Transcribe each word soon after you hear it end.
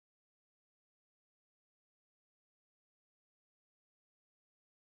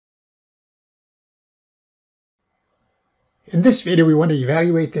In this video, we want to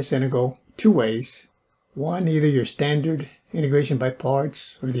evaluate this integral two ways. One, either your standard integration by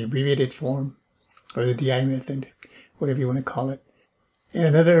parts, or the abbreviated form, or the DI method, whatever you want to call it. And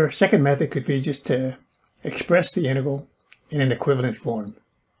another second method could be just to express the integral in an equivalent form.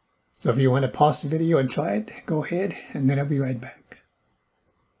 So if you want to pause the video and try it, go ahead, and then I'll be right back.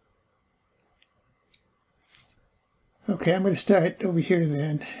 Okay, I'm going to start over here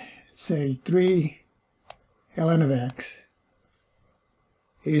then. Say 3 ln of x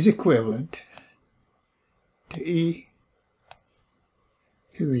is equivalent to e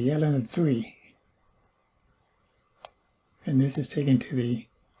to the ln of 3. And this is taken to the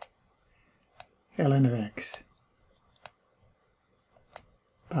ln of x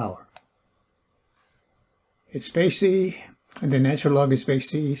power. It's base c, and the natural log is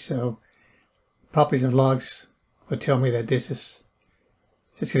base c, so properties of logs will tell me that this is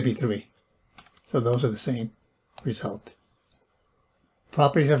going to be 3. So those are the same result.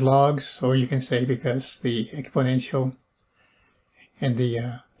 Properties of logs, or you can say because the exponential and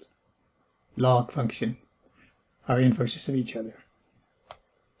the log function are inverses of each other.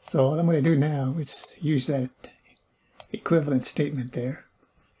 So what I'm going to do now is use that equivalent statement there.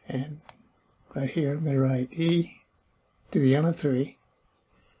 And right here I'm going to write e to the ln of 3.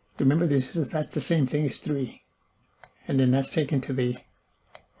 Remember that's the same thing as 3. And then that's taken to the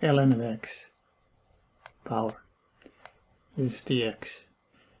ln of x power. This is dx.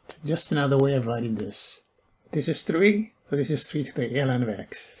 Just another way of writing this. This is 3, so this is 3 to the ln of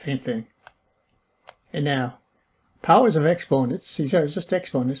x. Same thing. And now, powers of exponents, these are just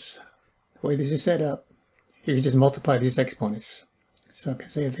exponents. The way this is set up, you can just multiply these exponents. So I can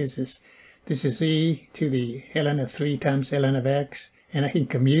say this is e to the ln of 3 times ln of x, and I can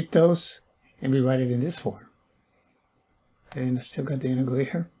commute those and rewrite it in this form. And I still got the integral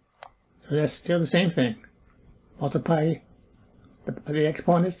here. So that's still the same thing. Multiply the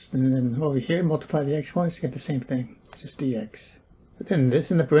exponents, and then over here multiply the exponents to get the same thing. This is dx. But then this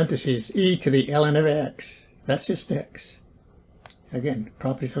in the parentheses, e to the ln of x. That's just x. Again,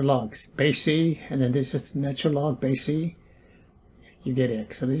 properties of logs. Base c, and then this is natural log base c. You get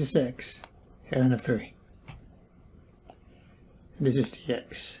x. So this is x, ln of 3. And this is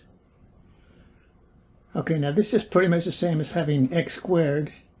dx. Okay, now this is pretty much the same as having x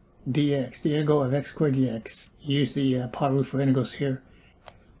squared dx, the integral of x squared dx. Use the power rule for integrals here.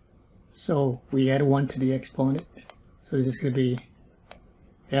 So we add 1 to the exponent. So this is going to be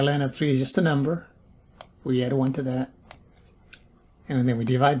ln of 3 is just a number. We add 1 to that. And then we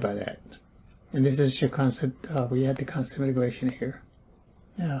divide by that. And this is your constant, we add the constant integration here.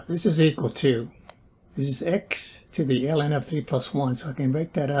 Now this is equal to, this is x to the ln of 3 plus 1. So I can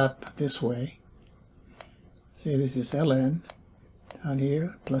break that up this way. Say this is ln down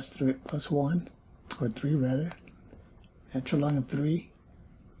here plus 3 plus 1, or 3 rather, natural log of 3.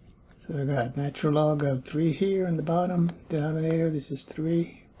 So I got natural log of 3 here in the bottom denominator. This is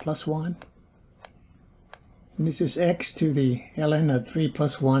 3 plus 1. And this is x to the ln of 3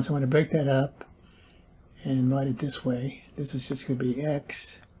 plus 1. So I'm going to break that up and write it this way. This is just going to be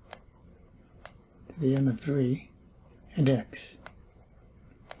x to the n of 3 and x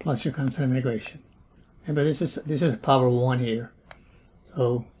plus your constant of integration. And but this is power 1 here.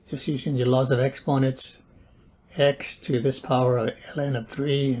 So just using your laws of exponents, x to this power of ln of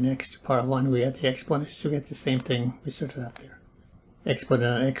 3 and x to power 1, we add the exponents to get the same thing we started out there.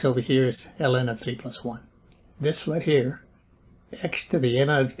 Exponent on x over here is ln of 3 plus 1. This right here, x to the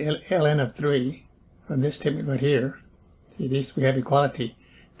ln of 3, from this statement right here, see this, we have equality.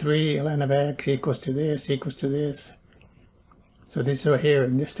 3 ln of x equals to this. So this right here,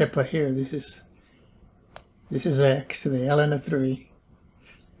 in this step right here, this is x to the ln of 3,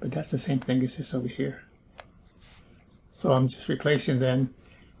 but that's the same thing as this over here. So I'm just replacing then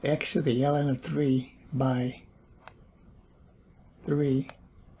x to the ln of 3 by 3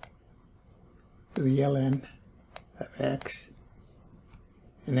 to the ln of x,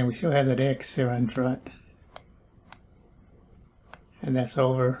 and then we still have that x there in front, and that's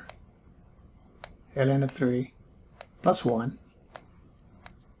over ln of 3 plus 1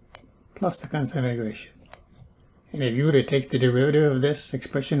 plus the constant of integration. And if you were to take the derivative of this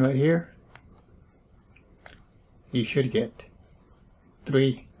expression right here, you should get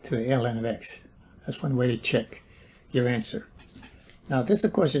 3 to the ln of x. That's one way to check your answer. Now this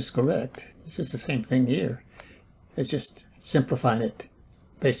of course is correct. This is the same thing here. It's just simplifying it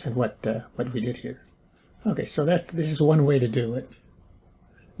based on what we did here. Okay, so this is one way to do it.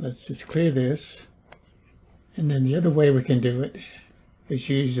 Let's just clear this. And then the other way we can do it is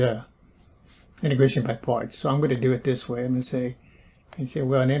use integration by parts. So I'm going to do it this way. I'm going to say,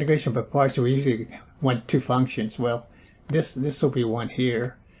 well, in integration by parts, we usually want two functions. Well, this will be 1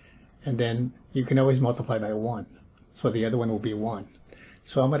 here, and then you can always multiply by 1. So the other one will be 1.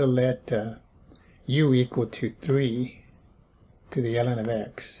 So I'm going to let u equal to 3 to the ln of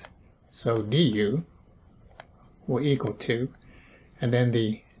x. So du will equal to, and then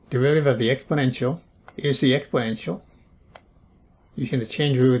the derivative of the exponential is the exponential using the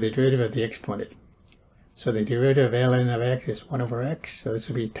change rule of the derivative of the exponent. So the derivative of ln of x is 1 over x. So this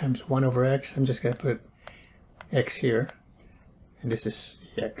will be times 1 over x. I'm just going to put x here, and this is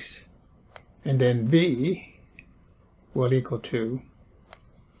the x. And then v will equal to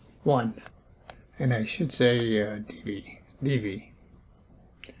 1. And I should say dv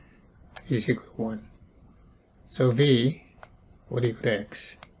is equal to 1. So v will equal to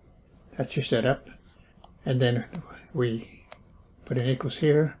x. That's your setup. And then we put an equals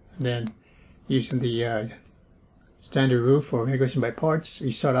here, and then using the standard rule for integration by parts,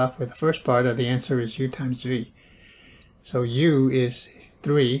 we start off with the first part of the answer is u times v. So u is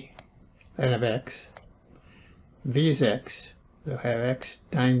 3 ln of x, v is x. We'll have x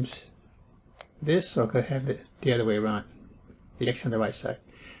times this, or could have it the other way around, the x on the right side.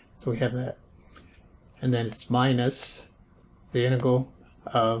 So we have that. And then it's minus the integral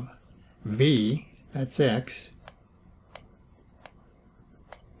of v, that's x,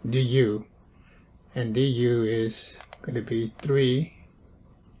 du. And du is going to be 3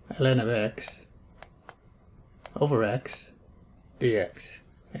 ln of x over x dx.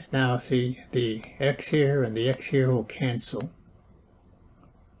 And now see, the x here and the x here will cancel.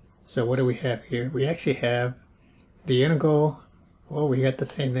 So what do we have here? We actually have the integral, well, we got the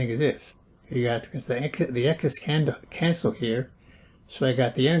same thing as this. You got, because the x's cancel here, so I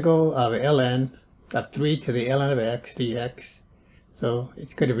got the integral of ln of 3 to the ln of x dx. So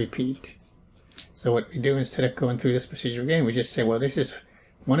it's going to repeat. So what we do, instead of going through this procedure again, we just say, well, this is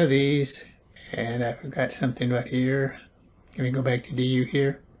one of these, and I forgot something right here. Can we go back to du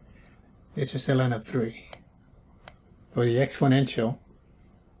here? This is ln of 3. For the exponential,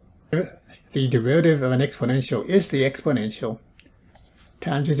 the derivative of an exponential is the exponential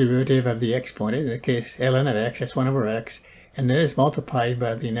times the derivative of the exponent, in the case ln of x, that's 1 over x, and then it's multiplied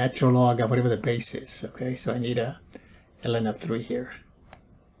by the natural log of whatever the base is. Okay, so I need a ln of 3 here.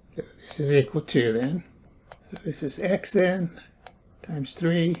 So this is equal to then, so this is x then, times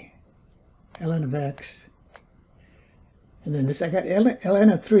 3 ln of x. And then this, I got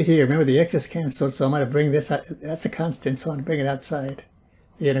ln of 3 here. Remember, the x is canceled, so I'm going to bring this out. That's a constant, so I'm going to bring it outside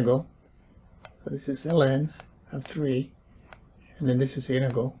the integral. So this is ln of 3, and then this is the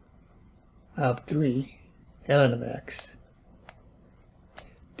integral of 3 ln of x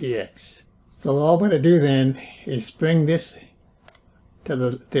dx. So all I'm going to do then is bring this to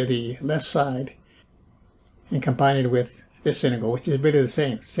the left side and combine it with this integral, which is really the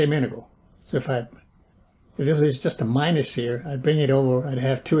same integral. So if this was just a minus here, I'd bring it over, I'd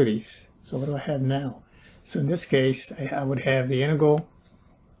have 2 of these. So what do I have now? So in this case, I would have the integral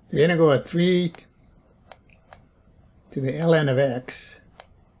of 3 to the ln of x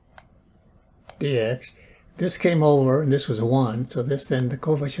dx. This came over, and this was 1, so this then, the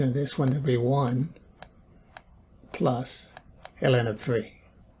coefficient of this one would be 1 plus ln of 3.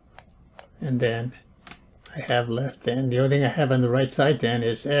 And then I have left then, the only thing I have on the right side then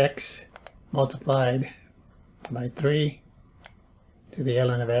is x multiplied by 3 to the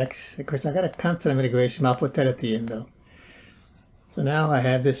ln of x. Of course, I got a constant of integration. I'll put that at the end though. So now I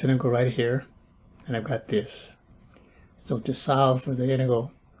have this integral right here, and I've got this. So to solve for the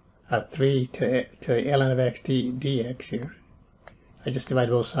integral of 3 to the ln of x dx here, I just divide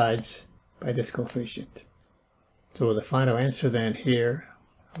both sides by this coefficient. So the final answer then here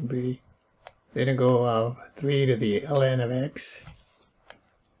will be the integral of 3 to the ln of x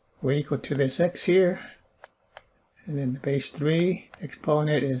will equal to this x here, and then the base 3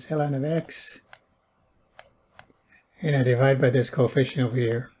 exponent is ln of x, and I divide by this coefficient over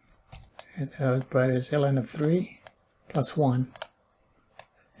here, and that is ln of 3 plus 1,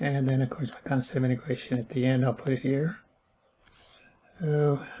 and then of course my constant of integration at the end, I'll put it here.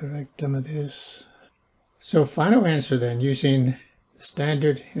 So rectum of this. So final answer then, using the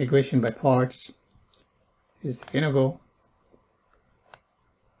standard integration by parts, is the integral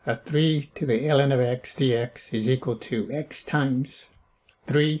of 3 to the ln of x dx is equal to x times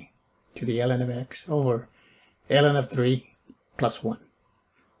 3 to the ln of x over ln of 3 plus 1,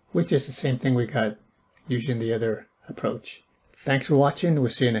 which is the same thing we got using the other approach. Thanks for watching.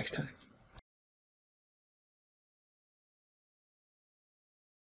 We'll see you next time.